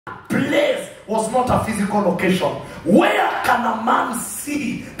was not a physical location. Where can a man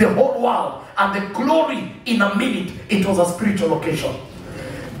see the whole world and the glory in a minute? It was a spiritual location.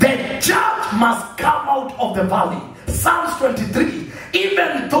 The judge must come out of the valley. Psalms 23.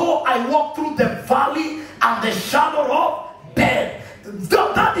 Even though I walk through the valley and the shadow of death.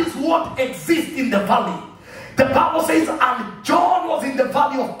 That is what exists in the valley. The Bible says, and John was in the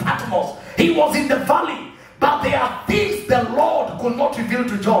valley of Patmos. He was in the valley. But there are things the Lord could not reveal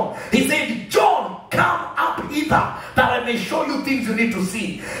to John. He said, John, come up hither, that I may show you things you need to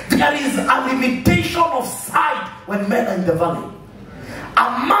see. There is a limitation of sight when men are in the valley. A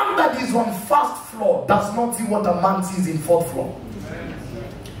man that is on first floor does not see what a man sees in fourth floor.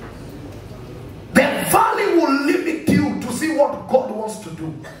 The valley will limit you to see what God wants to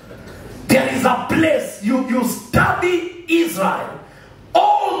do. There is a place, you study Israel.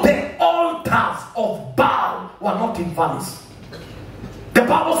 All the altars of Baal were not in valleys. The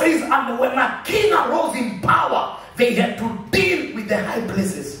Bible says, and when a king arose in power, they had to deal with the high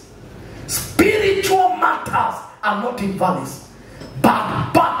places. Spiritual matters are not in valleys,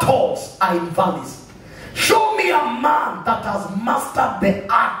 but battles are in valleys. Show me a man that has mastered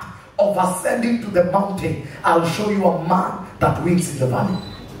the art of ascending to the mountain. I'll show you a man that wins in the valley.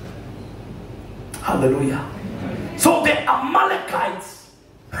 Hallelujah. So the Amalekites,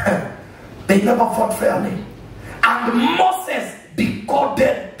 they never fought fairly. And Moses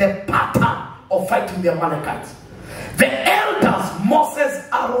decoded the pattern of fighting the Amalekites. The elders, Moses,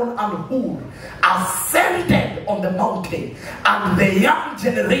 Aaron, and Hur, ascended on the mountain, and the young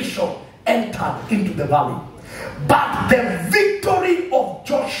generation entered into the valley. But the victory of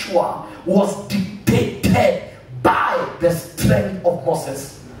Joshua was dictated by the strength of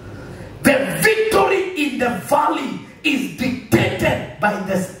Moses. The victory in the valley is dictated by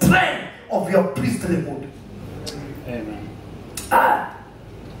the strength of your priesthood. Amen.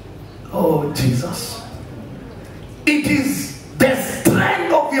 Oh, Jesus. It is the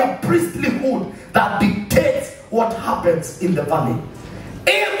strength of your priesthood that dictates what happens in the valley.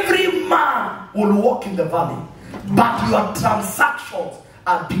 Every man will walk in the valley, but your transactions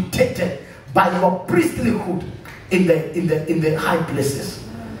are dictated by your priesthood in the high places.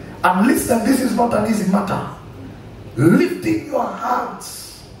 And listen, this is not an easy matter. Lifting your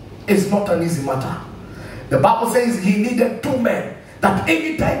hands is not an easy matter. The Bible says he needed two men, that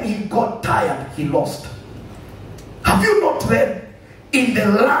anytime he got tired, he lost. Have you not read, in the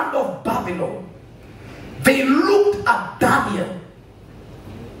land of Babylon, they looked at Daniel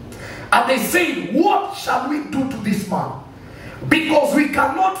and they said, what shall we do to this man? Because we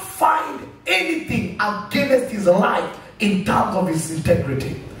cannot find anything against his life in terms of his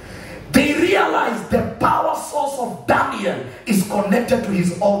integrity. They realized the power source of Daniel is connected to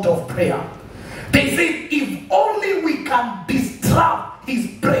his altar of prayer. They said, if only we can disrupt his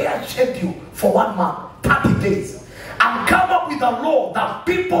prayer schedule for 1 month, 30 days, and come up with a law that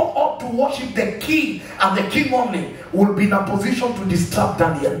people ought to worship the king and the king only, will be in a position to disrupt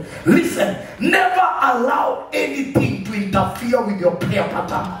Daniel. Listen, never allow anything to interfere with your prayer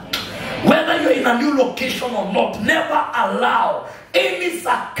pattern. Whether you're in a new location or not, never allow any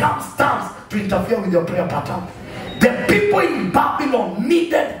circumstance to interfere with your prayer pattern. The people in Babylon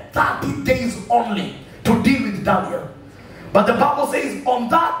needed 30 days only to deal with Daniel. But the Bible says, on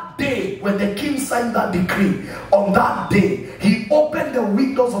that day, when the king signed that decree, on that day, he opened the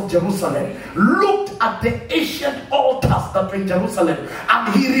windows of Jerusalem, looked at the ancient altars that were in Jerusalem,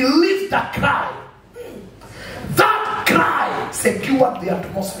 and he released a cry. That cry secured the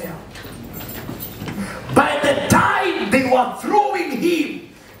atmosphere. By the time they were throwing him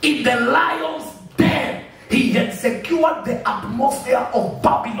in the lion's den, he had secured the atmosphere of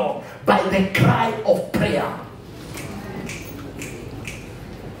Babylon by the cry of prayer.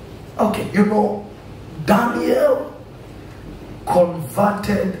 Okay, you know, Daniel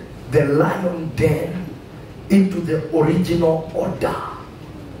converted the lion den into the original order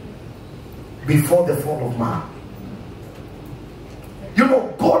before the fall of man. You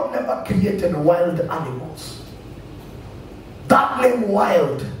know, God never created wild animals. That name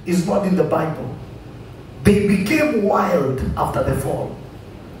wild is not in the Bible. They became wild after the fall.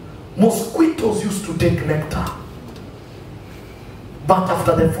 Mosquitoes used to take nectar. But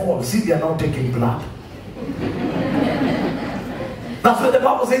after the fall, see, they are now taking blood. That's what the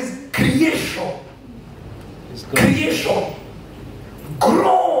Bible says, creation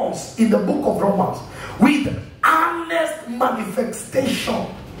groans in the book of Romans with earnest manifestation,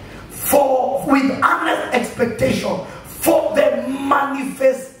 with earnest expectation for the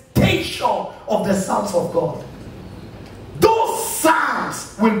manifestation of the sons of God. Those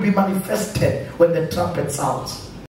sons will be manifested when the trumpet sounds.